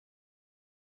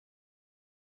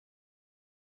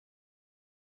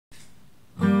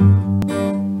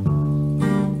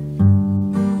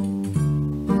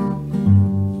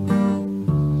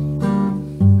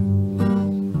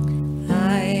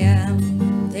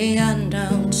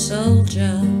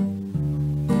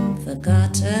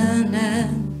forgotten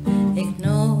and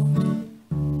ignored.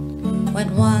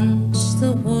 When once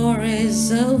the war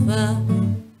is over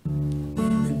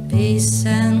and peace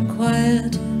and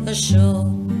quiet assured,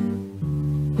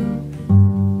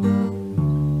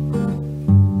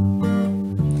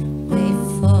 we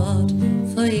fought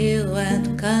for you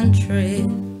and country,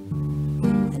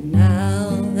 and now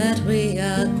that we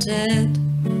are dead,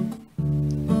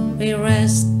 we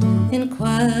rest in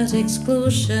quiet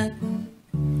exclusion,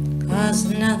 'cause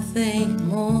nothing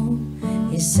more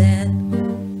is said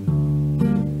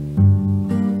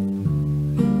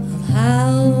of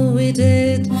how we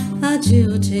did our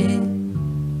duty,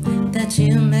 that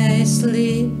you may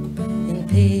sleep in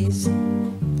peace.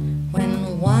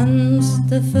 When once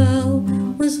the foe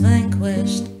was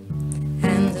vanquished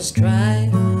and the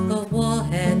strife of war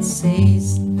had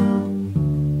ceased,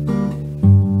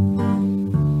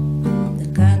 the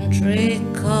country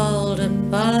called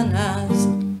upon us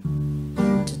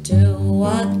to do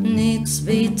what needs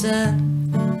be done,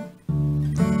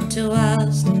 to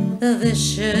oust the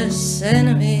vicious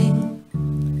enemy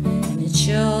and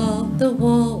ensure the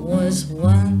war was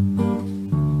won.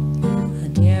 Our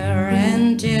dear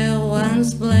and dear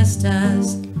ones blessed us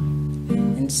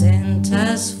and sent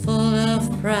us full of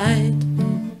pride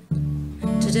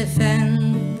to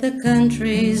defend the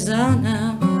country's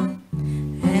honor,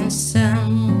 and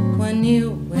some were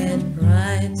new-wed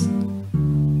brides.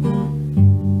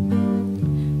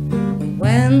 We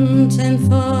went and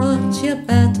fought your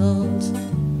battles,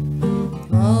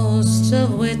 most of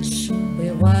which we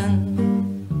won.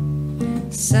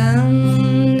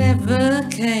 Some never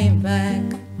came back,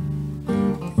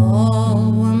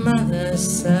 all were mother's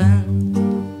sons.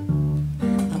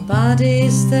 Our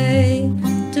bodies, they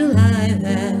do lie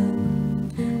there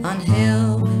on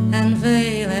hill and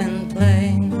vale and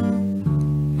plain,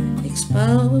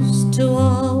 exposed to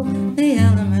all the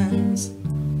elements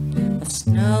of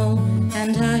snow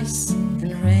and ice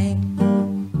and rain.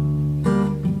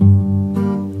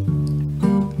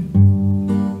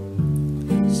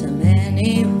 So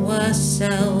many were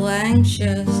so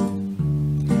anxious,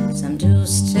 some do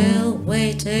still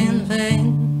wait in vain.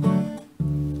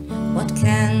 What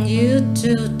can you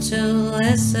do to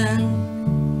lessen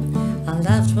our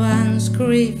loved ones'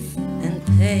 grief and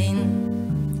pain?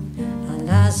 Our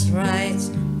last rites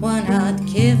were not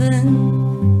given,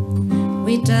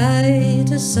 we died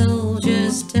a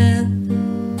soldier's death.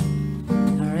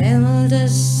 Our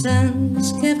eldest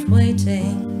sons kept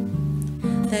waiting,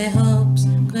 their hopes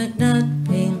could not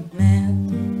be met.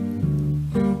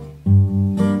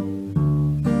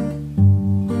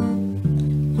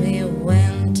 We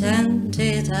went and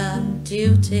did our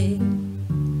duty,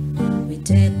 we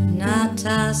did not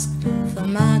ask for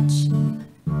much,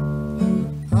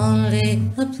 only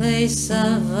a place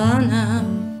of honor,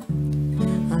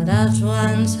 our loved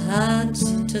ones' hearts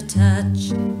to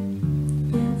touch,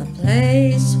 a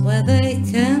place where they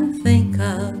can think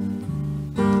of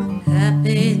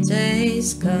happy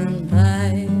days gone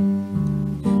by,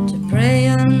 to pray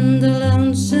on the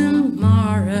lonesome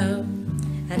morrow,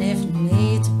 and if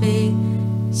need be,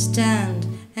 stand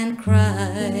and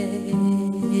cry.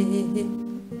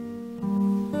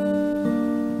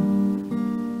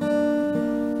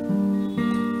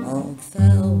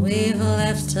 Although we've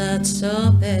left Earth's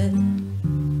orbit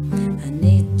and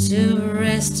need to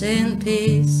rest in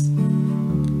peace,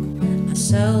 our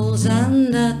souls are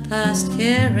not past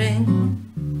caring,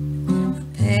 our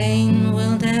pain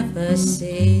will never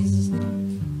cease.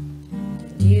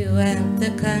 Till you and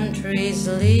the country's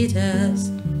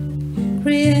leaders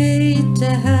create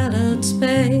a hallowed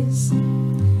space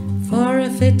for a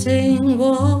fitting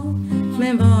war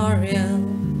memorial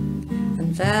and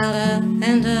valor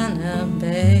and honor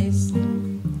based.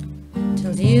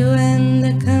 Till you and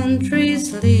the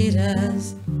country's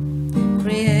leaders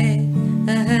create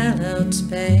a hallowed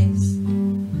space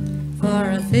for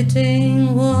a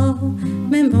fitting war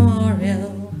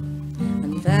memorial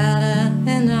and valor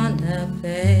and honor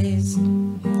based.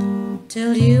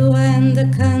 Till you and the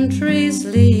country's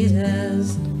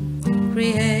leaders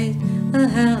create a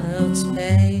hallowed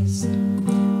space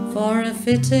for a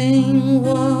fitting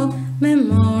war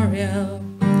memorial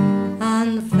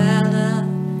on valor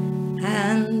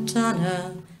and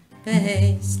honor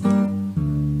based.